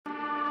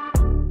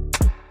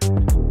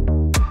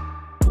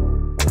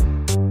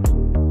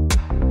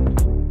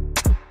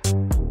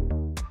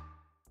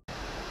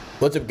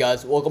What's up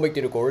guys, welcome back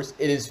to the course.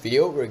 In this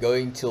video, we're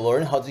going to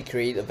learn how to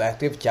create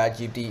effective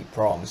ChatGPT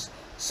prompts.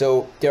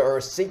 So there are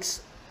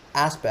 6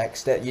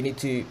 aspects that you need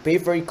to pay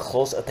very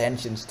close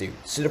attention to.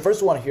 So the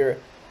first one here,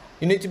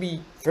 you need to be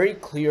very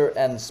clear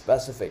and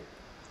specific.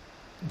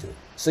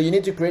 So you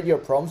need to create your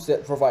prompts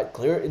that provide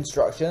clear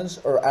instructions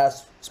or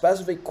ask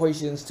specific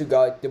questions to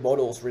guide the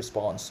model's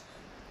response.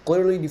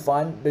 Clearly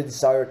define the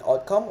desired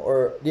outcome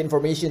or the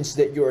information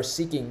that you are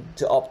seeking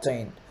to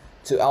obtain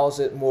to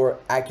elicit more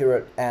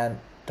accurate and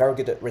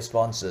targeted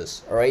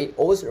responses. Alright,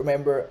 always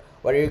remember,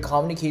 when you're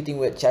communicating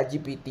with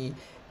ChatGPT,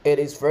 it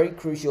is very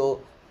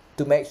crucial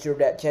to make sure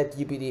that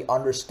ChatGPT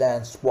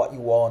understands what you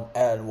want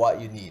and what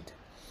you need.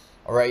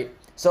 Alright,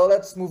 so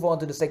let's move on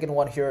to the second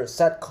one here.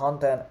 Set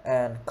content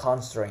and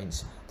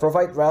constraints.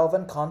 Provide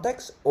relevant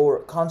context or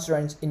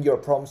constraints in your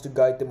prompts to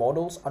guide the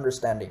model's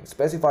understanding.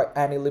 Specify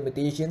any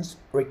limitations,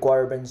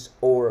 requirements,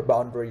 or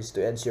boundaries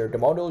to ensure the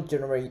model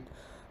generates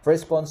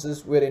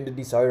responses within the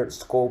desired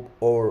scope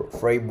or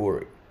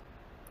framework.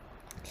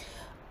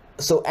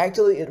 So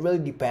actually it really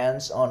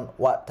depends on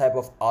what type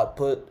of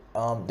output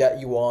that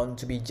you want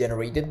to be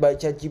generated by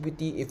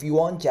ChatGPT. If you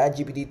want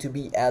ChatGPT to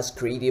be as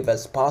creative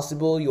as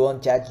possible, you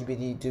want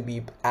ChatGPT to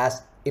be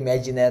as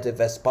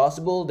imaginative as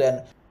possible,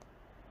 then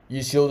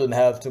you shouldn't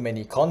have too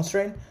many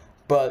constraints.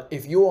 But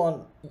if you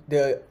want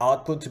the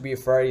output to be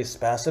very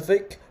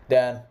specific,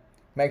 then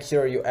make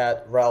sure you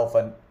add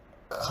relevant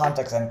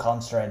context and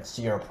constraints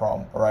to your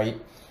prompt, right?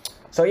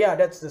 So yeah,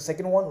 that's the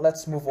second one.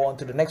 Let's move on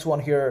to the next one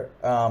here.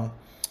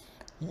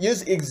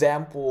 Use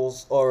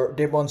examples or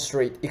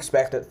demonstrate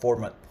expected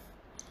format.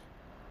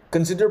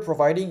 Consider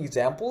providing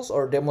examples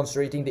or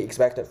demonstrating the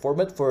expected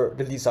format for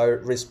the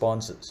desired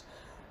responses.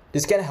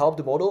 This can help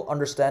the model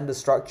understand the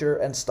structure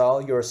and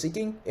style you are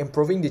seeking,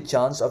 improving the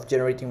chance of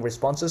generating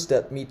responses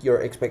that meet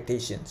your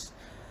expectations.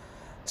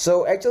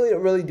 So actually it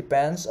really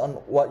depends on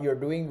what you're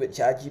doing with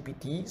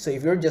ChatGPT. So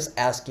if you're just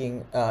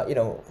asking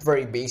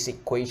very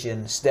basic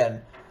questions,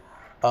 then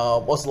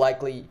most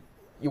likely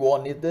you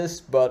won't need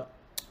this. But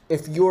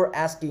if you're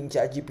asking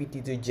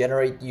ChatGPT to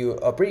generate you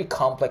a pretty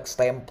complex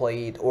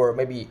template or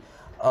maybe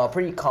a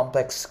pretty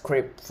complex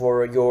script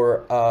for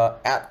your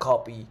ad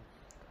copy,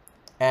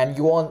 and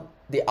you want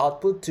the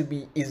output to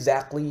be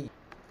exactly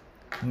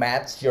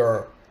match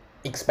your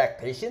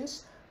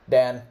expectations,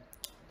 then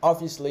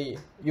obviously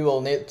you will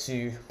need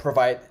to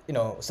provide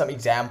some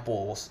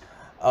examples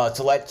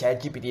to let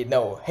ChatGPT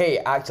know, hey,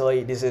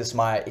 actually this is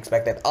my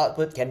expected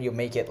output, can you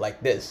make it like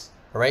this?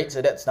 All right,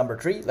 so that's number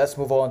 3. Let's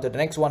move on to the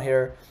next one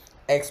here.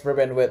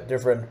 Experiment with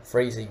different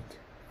phrasing.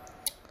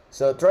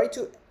 So try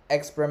to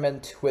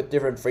experiment with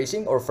different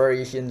phrasing or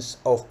variations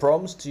of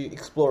prompts to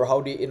explore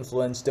how they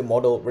influence the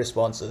model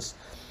responses.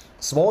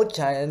 Small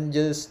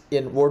changes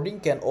in wording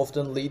can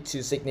often lead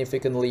to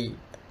significantly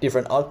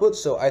different outputs,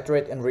 so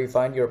iterate and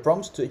refine your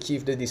prompts to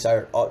achieve the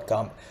desired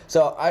outcome.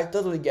 So I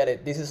totally get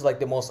it. This is like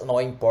the most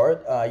annoying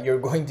part. You're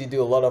going to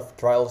do a lot of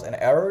trials and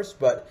errors,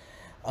 but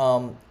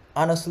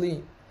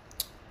honestly,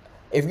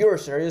 if you're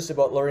serious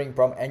about learning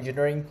prompt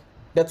engineering,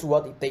 that's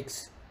what it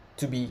takes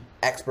to be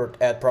expert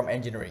at prompt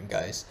engineering,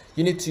 guys.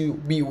 You need to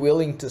be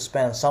willing to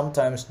spend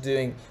sometimes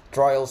doing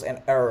trials and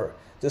error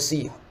to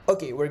see,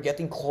 okay, we're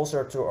getting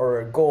closer to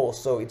our goal,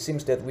 so it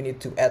seems that we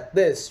need to add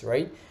this,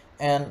 right?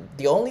 And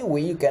the only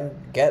way you can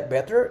get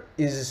better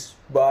is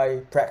by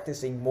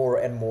practicing more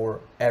and more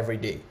every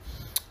day.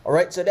 All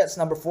right, so that's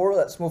number 4.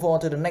 Let's move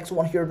on to the next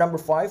one here. Number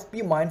 5,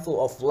 be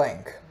mindful of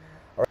length.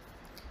 All right.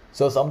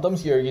 So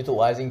sometimes you're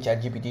utilizing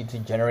ChatGPT to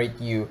generate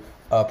you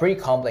a pretty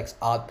complex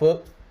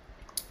output,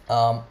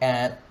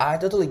 and I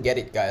totally get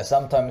it, guys.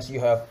 Sometimes you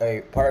have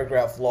a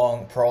paragraph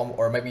long prompt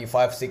or maybe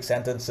 5-6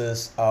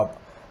 sentences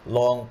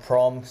long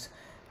prompts,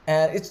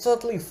 and it's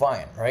totally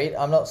fine, right?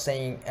 I'm not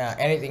saying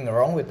anything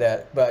wrong with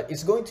that, but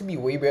it's going to be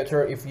way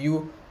better if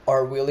you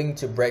are willing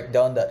to break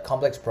down that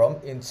complex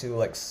prompt into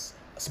like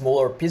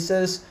smaller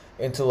pieces,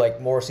 into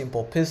like more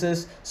simple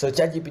pieces, so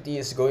ChatGPT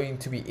is going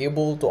to be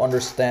able to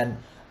understand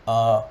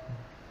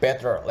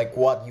better like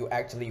what you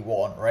actually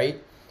want,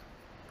 right?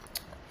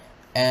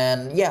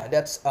 And yeah,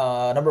 that's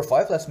number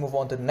 5. Let's move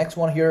on to the next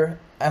one here.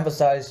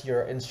 Emphasize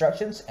your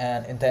instructions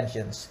and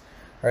intentions.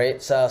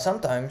 Right, so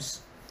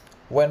sometimes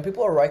when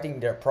people are writing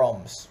their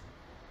prompts,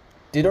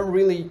 they don't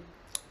really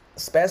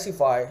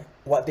specify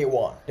what they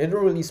want. They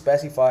don't really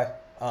specify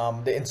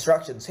the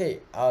instructions. Hey,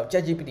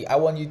 ChatGPT, I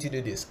want you to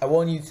do this, I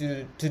want you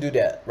to do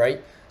that,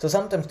 right? So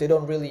sometimes they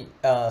don't really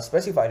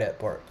specify that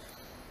part,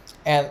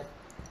 and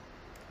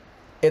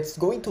it's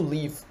going to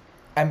leave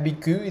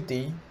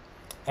ambiguity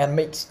and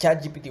makes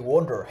ChatGPT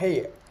wonder,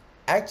 hey,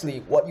 actually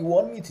what you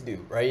want me to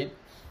do, right?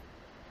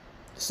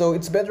 So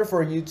it's better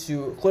for you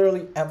to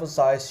clearly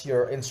emphasize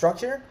your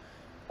instruction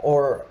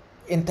or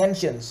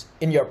intentions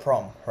in your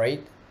prompt,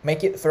 right?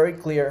 Make it very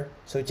clear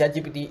so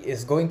ChatGPT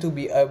is going to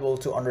be able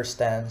to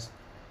understand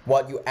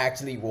what you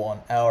actually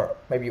want, or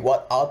maybe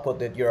what output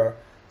that you're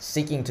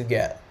seeking to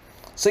get.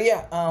 So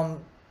yeah,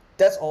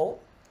 that's all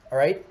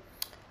right?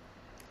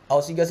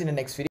 I'll see you guys in the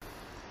next video.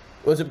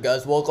 What's up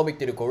guys, welcome back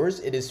to the course.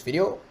 In this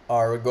video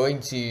we're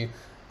going to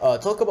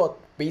talk about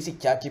basic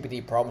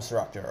ChatGPT prompt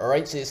structure.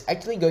 Alright, so it's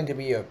actually going to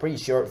be a pretty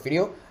short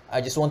video.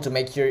 I just want to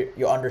make sure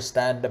you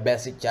understand the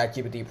basic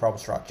ChatGPT prompt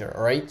structure.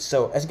 Alright,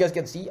 so as you guys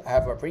can see, I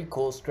have a pretty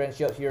cool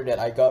screenshot here that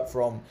I got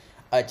from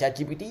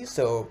ChatGPT.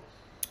 So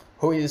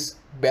who is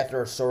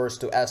better source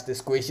to ask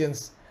these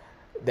questions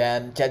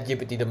than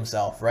ChatGPT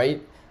themselves,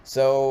 right?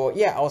 So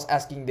yeah, I was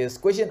asking this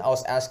question. I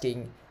was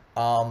asking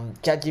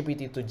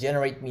ChatGPT to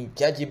generate me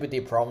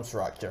ChatGPT prompt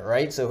structure,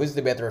 right? So who's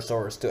the better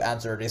source to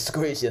answer this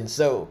question?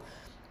 So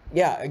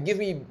yeah, give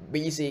me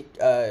basic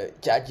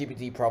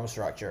ChatGPT prompt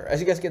structure. As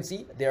you guys can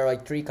see, there are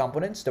like three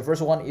components. The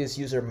first one is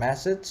user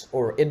message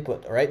or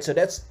input, all right? So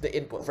that's the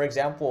input. For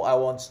example, I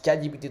want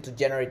ChatGPT to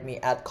generate me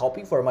ad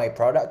copy for my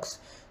products.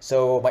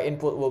 So my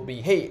input will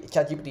be, hey,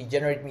 ChatGPT,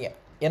 generate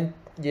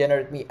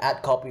me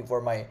ad copy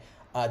for my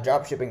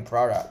dropshipping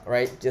product,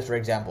 right? Just for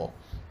example.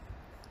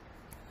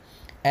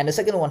 And the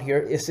second one here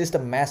is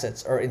system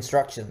message or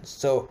instructions.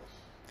 So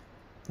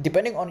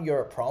depending on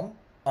your prompt,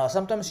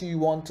 sometimes you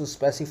want to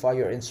specify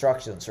your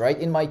instructions, right?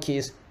 In my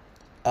case,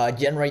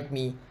 generate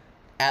me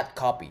ad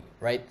copy,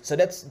 right? So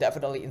that's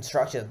definitely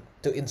instruction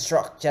to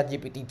instruct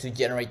ChatGPT to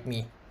generate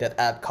me that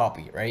ad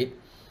copy, right?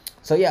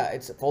 So yeah,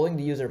 it's following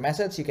the user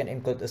message. You can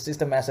include a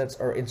system message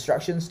or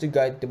instructions to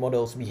guide the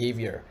model's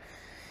behavior.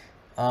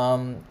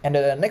 And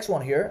the next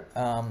one here,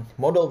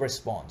 model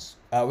response,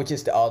 which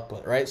is the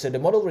output, right? So the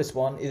model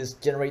response is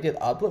generated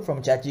output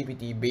from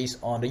ChatGPT based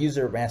on the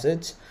user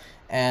message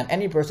and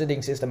any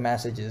preceding system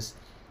messages.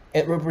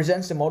 It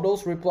represents the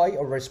model's reply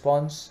or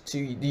response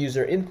to the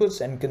user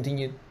inputs and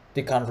continue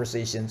the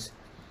conversations.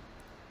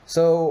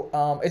 So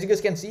as you guys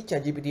can see,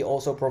 ChatGPT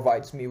also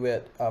provides me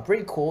with a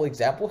pretty cool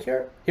example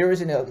here. Here is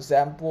an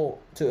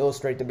example to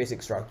illustrate the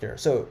basic structure.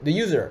 So the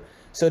user,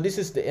 so this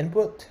is the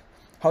input.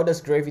 How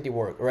does gravity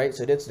work, right?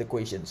 So that's the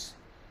questions.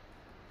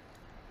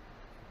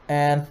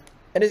 And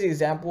in this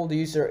example, the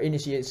user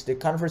initiates the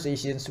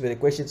conversations with the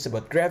questions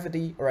about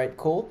gravity, right?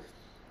 Cool.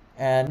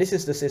 And this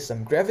is the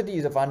system. Gravity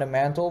is a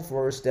fundamental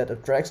force that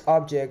attracts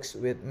objects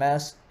with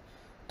mass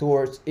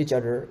towards each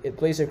other. It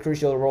plays a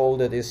crucial role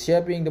that is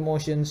shaping the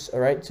motions, all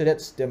right? So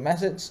that's the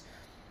message.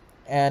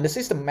 And the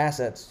system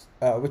message,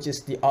 which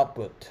is the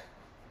output,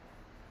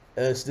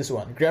 is this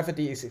one.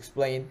 Gravity is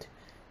explained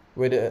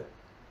with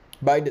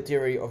by the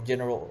theory of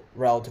general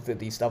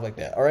relativity, stuff like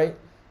that, all right?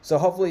 So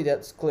hopefully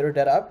that's cleared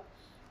that up.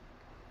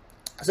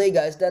 So hey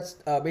guys, that's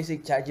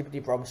basic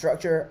ChatGPT prompt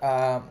structure.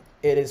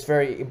 It is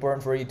very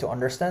important for you to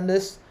understand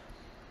this.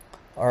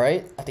 All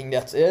right, I think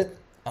that's it.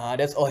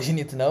 That's all you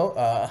need to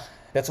know.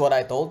 That's what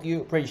I told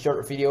you. Pretty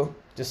short video,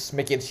 just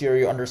making sure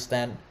you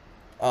understand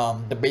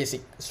the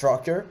basic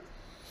structure.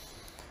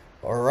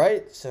 All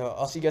right, so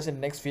I'll see you guys in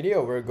the next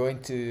video. We're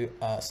going to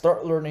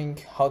start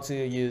learning how to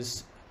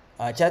use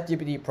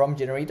ChatGPT prompt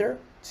generator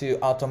to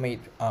automate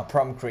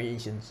prompt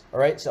creations. All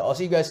right, so I'll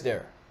see you guys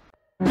there.